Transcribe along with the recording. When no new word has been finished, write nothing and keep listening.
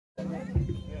Hello,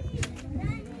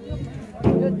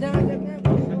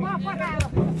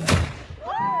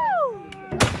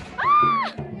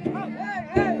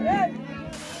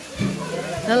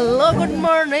 good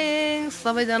morning,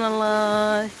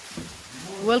 सबैजनालाई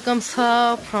welcome छ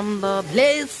from the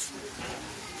village.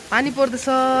 पानी पर्दैछ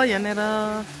यहाँनेर,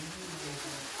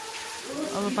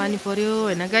 अब पानी पर्यो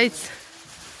हैन गाइस।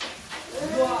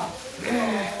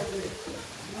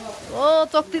 ओ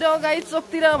चोकतिर गाइस,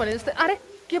 चोकतिर भने जस्तै। अरे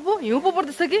के पो हिउँ पो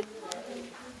पर्दैछ कि?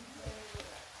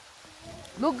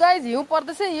 लुक गाइस, हिउँ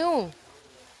पर्दैछ हिउँ।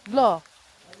 ल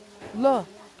ल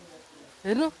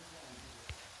हेर्नु।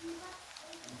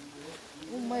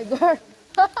 Oh my god.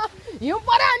 हिउँ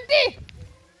पर्यो आन्टी।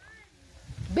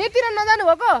 बेतिर नजानु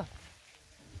भएको?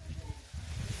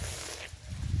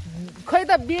 खै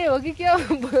त बिहे हो कि के हो?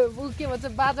 के भन्छ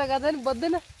बाजा गाजा नि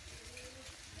बज्दैन।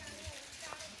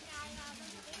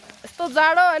 यस्तो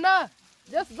जाडो हैन?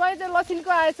 जस ज्वाइँ चाहिँ लसिनको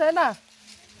आएछ हैन?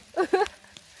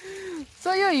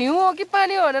 सो यो हिउँ हो कि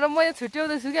पानी हो भनेर म यहाँ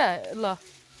छुट्याउँदैछु क्या। ल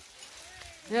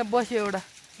यहाँ बस्यो एउटा।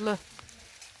 ल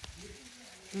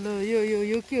ल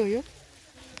यो के हो यो?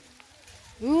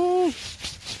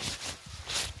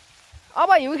 अब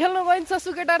हिउँ खेल्नु गइन्छ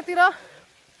सुकेटारतिर।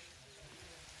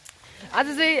 आज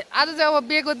चाहिँ अब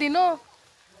बिहेको दिन हो।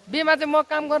 बिहेमा चाहिँ म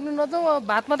काम गर्नु नजाउँ,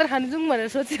 भात मात्रै खानु जाउँ भनेर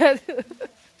सोचिरहेको छु।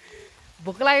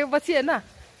 भोक लागेपछि हैन।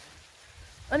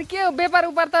 अनि के हो व्यापार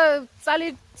उपार त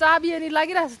चाबी अनि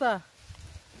लागिरहेछ त।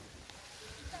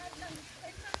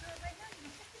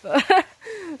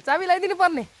 चाबी लगाइदिनु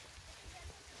पर्ने।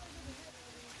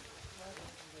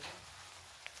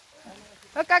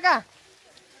 ओ काका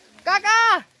काका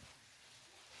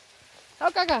ओ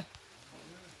काका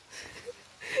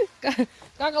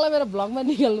काकालाई मेरो भ्लगमा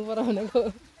निकाल्नु पर्यो भनेको।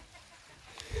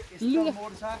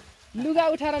 लुगा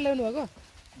उठाएर ल्याउनु भएको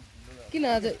किन?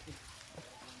 आज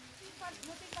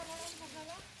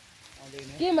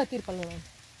केमा तिर्पल लगाउनु?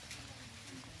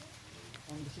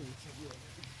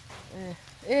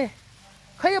 ए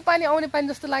खै यो पानी आउने पानी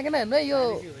जस्तो लागेन हेर्नु है। यो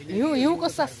हिउँको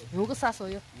सास हो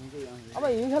यो। अब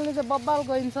हिउँ खेल्नु चाहिँ बब्बाल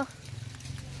गइन्छ।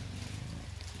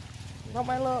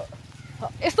 रमाइलो।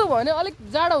 यस्तो भयो भने अलिक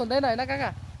जाडो हुँदैन होइन काका?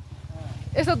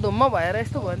 यस्तो धुम्म भएर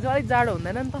यस्तो भयो भने चाहिँ अलिक जाडो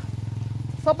हुँदैन नि त?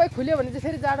 सबै खुल्यो भने चाहिँ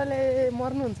फेरि जाडोले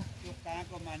मर्नुहुन्छ।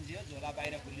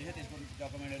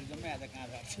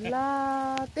 ला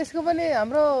त्यसको पनि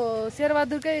हाम्रो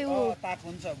शेरबहादुरकै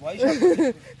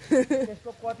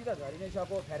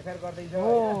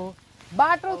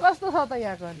बाटो कस्तो छ त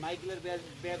यहाँको?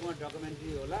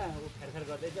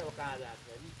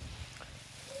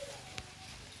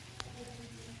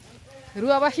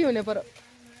 रुवाबासी हुने पर्यो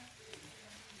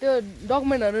त्यो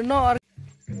डकुमेन्टहरू न।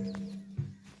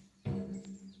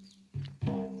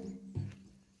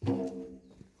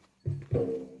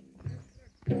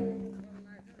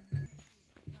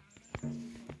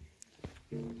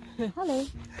 Hello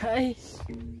hi.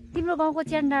 तिम्रो गाउँको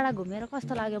च्यान डाँडा घुमेर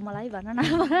कस्तो लाग्यो मलाई भन न।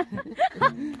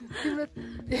 तिम्रो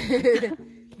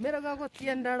मेरो गाउँको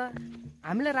च्यान डाँडा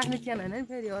हामीले राख्ने च्यान होइन नि,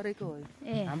 फेरि अरूको हो।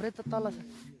 ए हाम्रै त तल छ।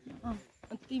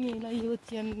 तिमीलाई यो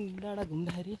च्यान डाँडा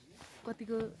घुम्दाखेरि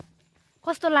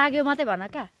कस्तो लाग्यो मात्रै भन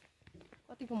क्या।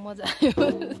 कतिको मजा आयो?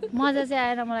 मजा चाहिँ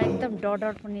आएन मलाई, एकदम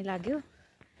डर पनि लाग्यो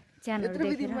च्यानहरू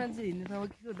देखेर।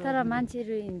 तर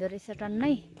मान्छेहरू हिँड्दो रहेछ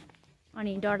टन्नै,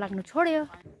 अनि डर लाग्नु छोड्यो।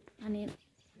 अनि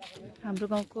हाम्रो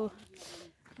गाउँको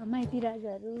माइती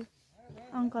राजाहरू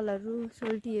अङ्कलहरू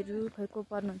सोल्टीहरू खै को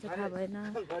पर्नुहुन्छ थाहा भएन।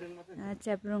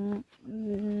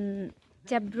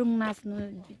 च्याब्रुङ नाच्नु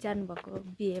जानुभएको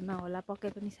बिहेमा होला पक्कै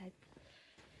पनि सायद।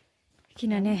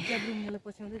 किनभने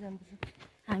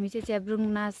हामी चाहिँ च्याब्रुङ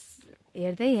नाच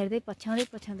हेर्दै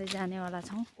पछ्याउँदै जानेवाला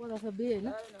छौँ।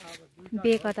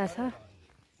 बे कता छ?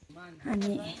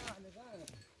 अनि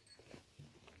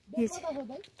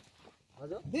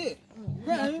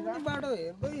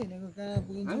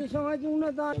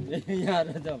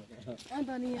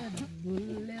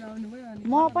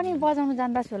म पनि बजाउनु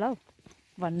जान्दछु होला हौ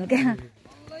भन्नु क्या,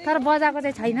 तर बजाएको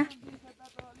चाहिँ छैन।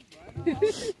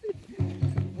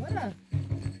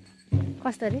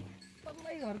 कस्तो अरे?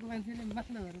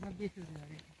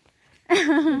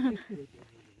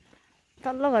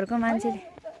 तल्लो घरको मान्छेले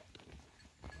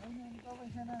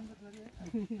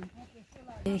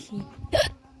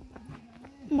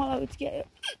मलाई उच्क्यायो,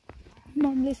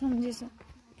 मम्मीले सम्झेछ।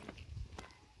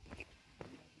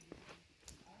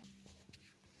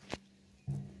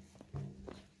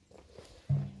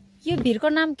 यो भिरको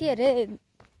नाम के अरे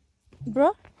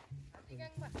ब्रो?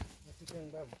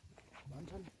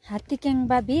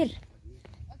 हात्तीक्याङबा भिर।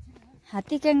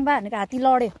 हात्तीक्याङबा भनेको हात्ती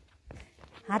लड्यो,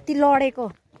 हात्ती लडेको।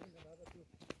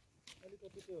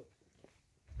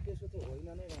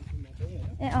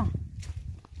 ए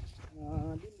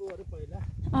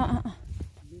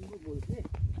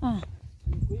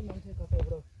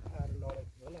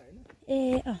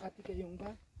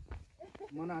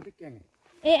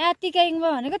ए हात्ती क्याङबा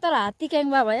भनेको तर हात्ती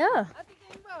क्याङबा भयो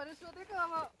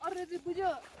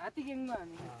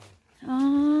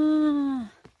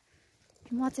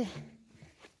म चाहिँ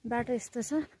बाटो यस्तो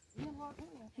छ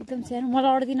एकदम सानो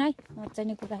मलाई अड्दिन है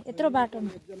चाहिने कुरा यत्रो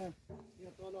बाटोमा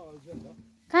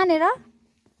कहाँनिर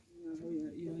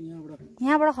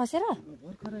यहाँबाट खसेर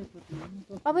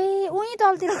अब उहीँ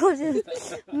तलतिर खसेर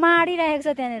माडिरहेको छ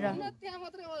त्यहाँनिर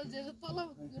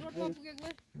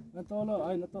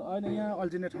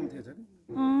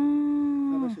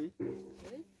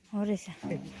हो रहेछ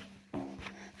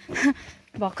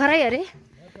भर्खरै अरे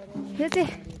यो चाहिँ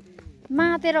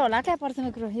मातेर होला क्या प्रथम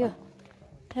कुरो यो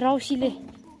रौसीले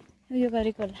उयो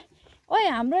गरेको होला ओए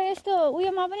हाम्रो यस्तो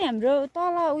उयोमा पनि हाम्रो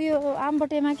तल उयो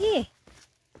आम्बोटेमा कि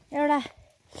एउटा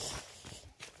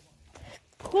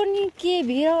कुनै के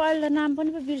भिर अहिले नाम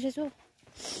पनि पो बिर्सेछु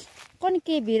कुनै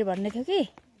के भिर भन्ने थियो कि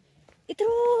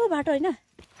यत्रो बाटो होइन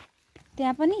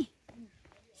त्यहाँ पनि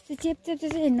चेप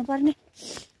चाहिँ हिँड्नुपर्ने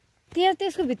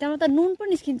त्यसको भित्तामा त नुन पनि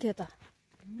निस्किन्थ्यो त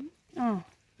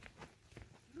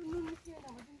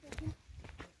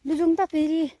लुजुङ त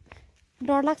फेरि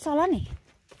डर लाग्छ होला नि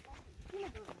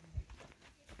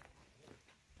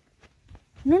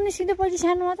नुन निस्किँदै पछि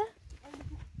सानोमा त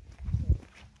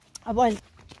अब अहिले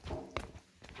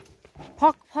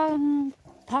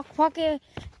फके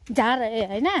झार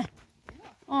होइन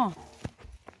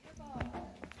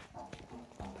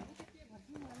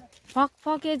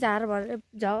फके झार भएर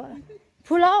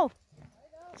फुल हौ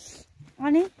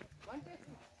अनि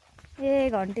ए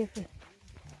घन्टे फुल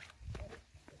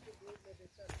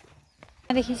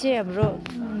यहाँदेखि चाहिँ हाम्रो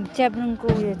च्याब्रुङको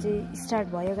उयो चाहिँ स्टार्ट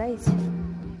भयो गाइस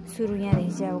सुरु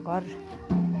यहाँदेखि चाहिँ अब घर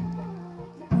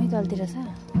उहीँ तलतिर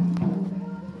छ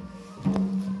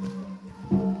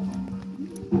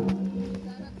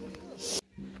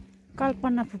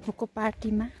कल्पना फुपूको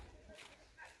पार्टीमा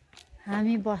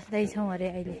हामी बस्दैछौँ अरे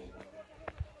अहिले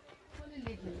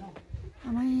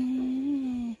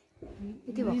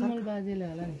यति भर्खर बाजेले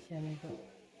होला नि सानैको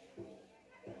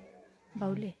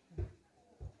बाउले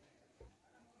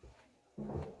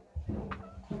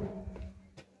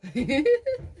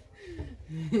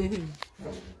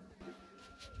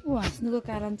ऊ हाँस्नुको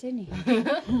कारण चाहिँ नि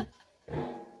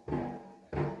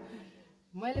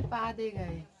मैले पादै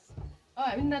गएँ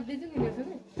हामी नाच्दैछौँ नि यसो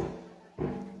नि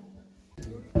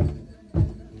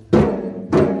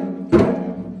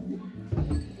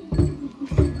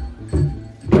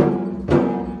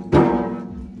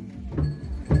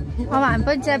अब हामी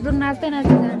पनि च्याब्रुङ नाच्दै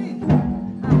नाच्दै जाने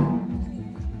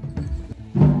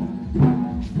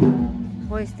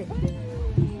हो यस्तै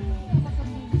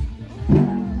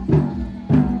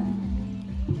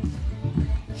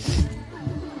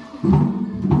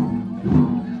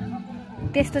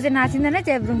त्यस्तो चाहिँ नाचिँदैन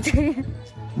च्याब्रुङ चाहिँ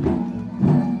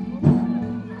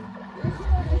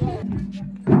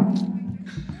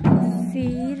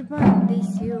शिरबन्दी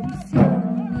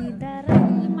सिउनीदाराईमा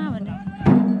भने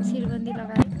शिरबन्दी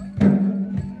लगाएर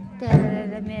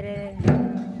त्यहाँ मेरो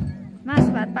मासु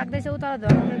भात पाक्दैछ उता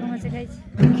धर्ममा चाहिँ गाइस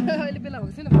अहिले बेला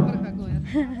भएको छैन भर्खर खाएको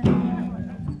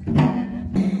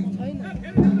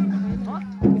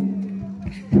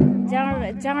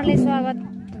जाँडले स्वागत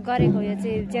गरेको यो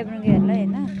चाहिँ च्याब्रुङेहरूलाई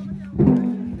होइन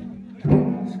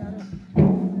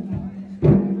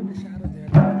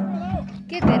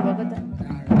के धेर भएको त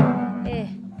ए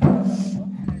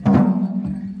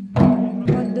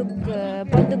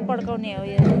बन्दुक पड्काउने हो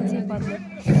यो चाहिँ बन्दुक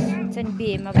चाहिँ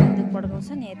बिहेमा बन्दुक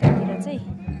पड्काउँछ नि यतातिर चाहिँ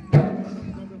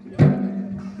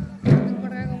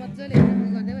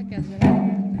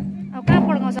अब कहाँ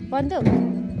पड्काउँछ बन्दुक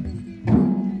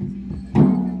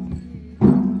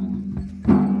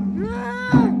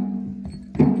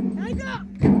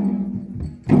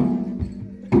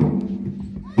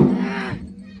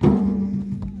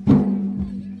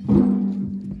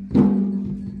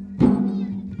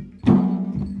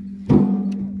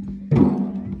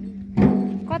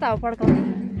कता हो पड्काउने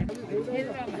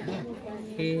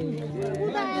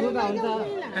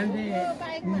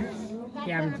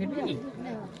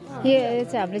यो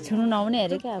चाहिँ हामीले छुनु नहुने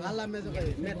अरे क्या अब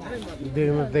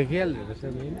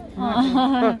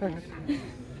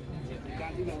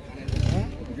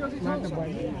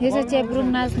यो चाहिँ च्याब्रुङ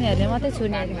नाच्नेहरूले मात्रै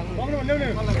छुने अरे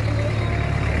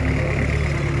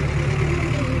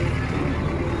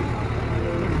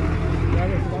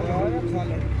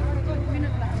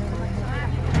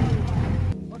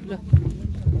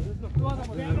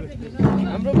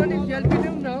हाम्रो पनि सेल्फी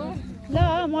लिउँ न ल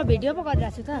म भिडियो पो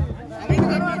गरिरहेको छु त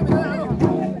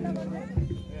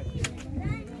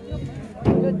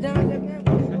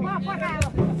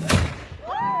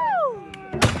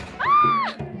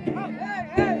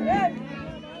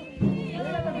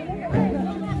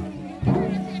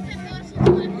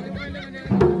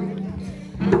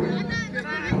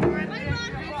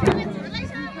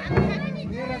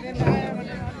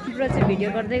चाहिँ भिडियो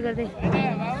गर्दै गर्दै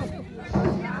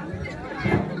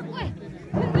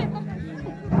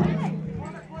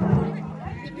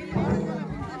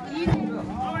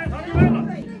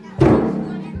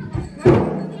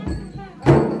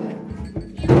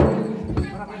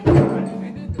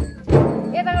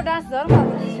यताको डान्स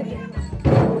धर्म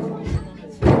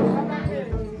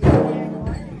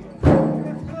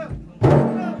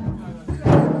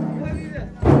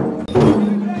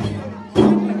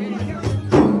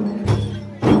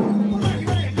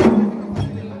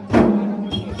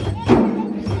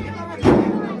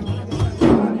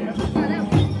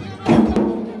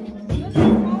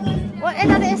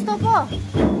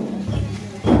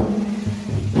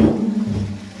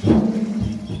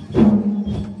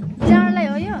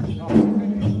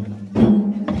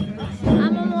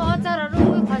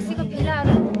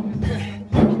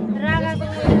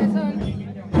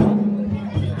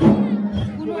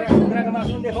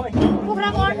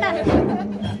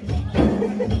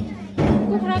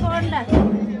कुखुराको अन्डा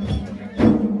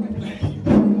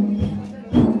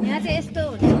यहाँ चाहिँ यस्तो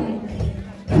हुन्छ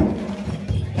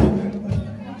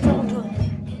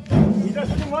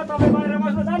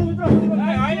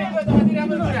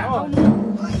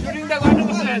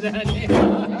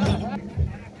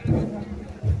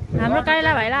हाम्रो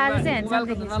काइला भाइलाई आज चाहिँ ह्यान्डसम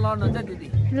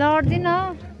लड्दिन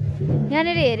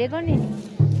यहाँनिर हेरेको नि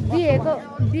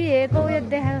बिहेको उयो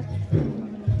देखा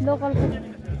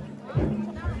लोकलको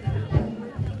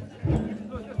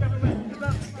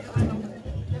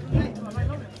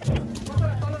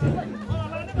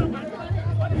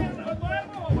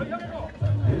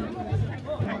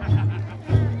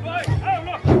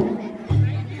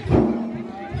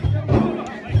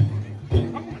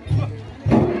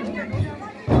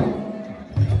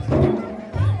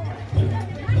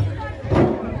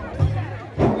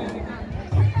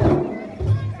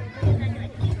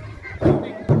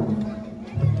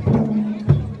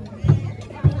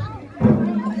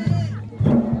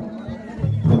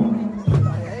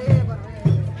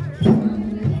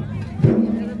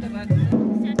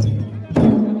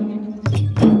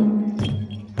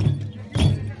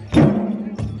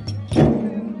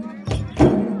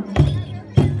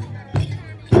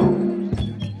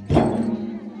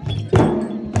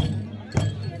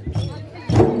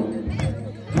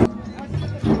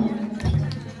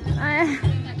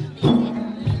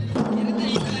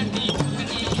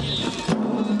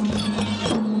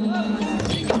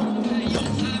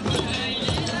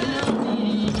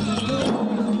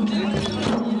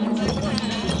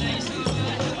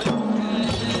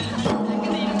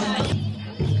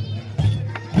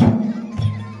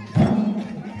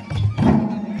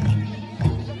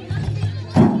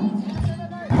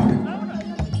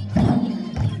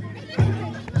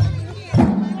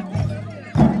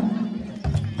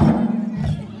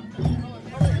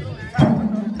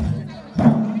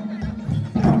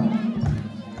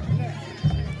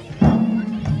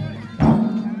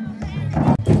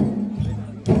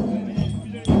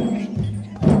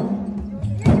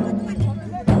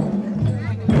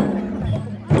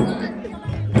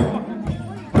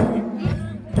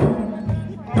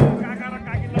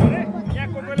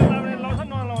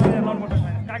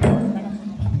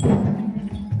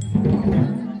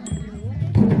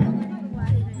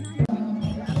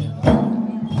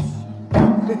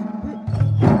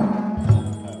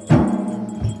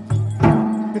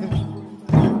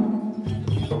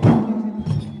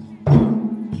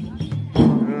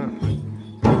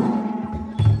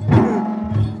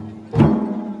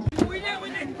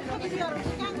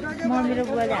मेरो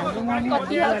बुवाले हाम्रो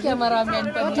क्यामेराम्यान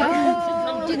पनि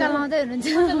टिका लाउँदै हुनुहुन्छ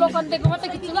लोकन्देको मात्रै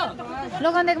खिच्छु ल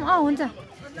लोकन्देको हुन्छ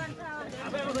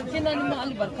किनभने म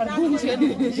अलि भर्खर घुम्छु नि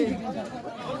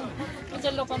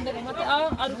लोकन्देको मात्रै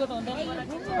अरूको त हुँदैन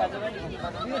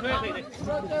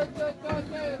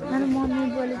मेरो मम्मी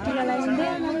बुवाले टिका लगाइदिँदै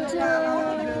हुनुहुन्छ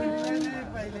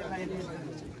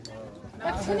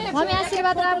मम्मी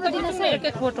आशीर्वाद राम्रो दिनुहोस् है एक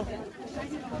फोटो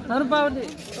हाम्रो बाबुले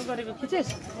गरेको खिचेस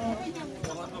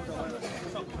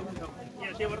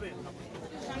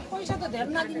पैसा त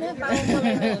धेरै नदिने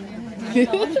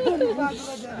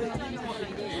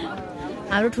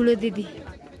हाम्रो ठुलो दिदी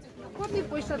कति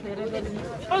पैसा धेरै दिने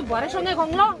ओ भरेसँगै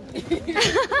खाउँ ल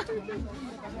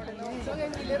सँगै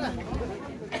मिलेर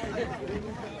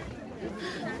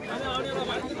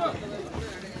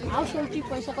हाउस होल्डकी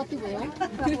पैसा कति भयो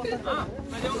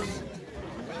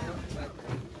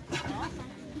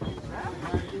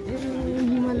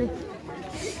हिमालय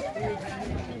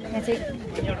यहाँ चाहिँ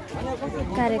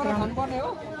कार्यक्रम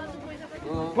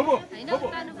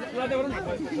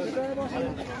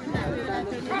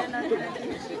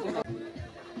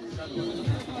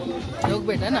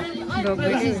ढोकबेट हैन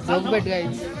ढोकबेट ढोकबेट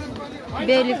गाइस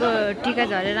बेहुलीको टिका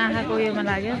झरेर आँखाको उयोमा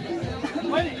लाग्यो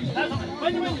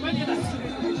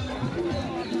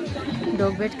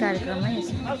ढोकबेट कार्यक्रम है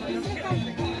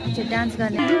डान्स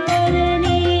गर्ने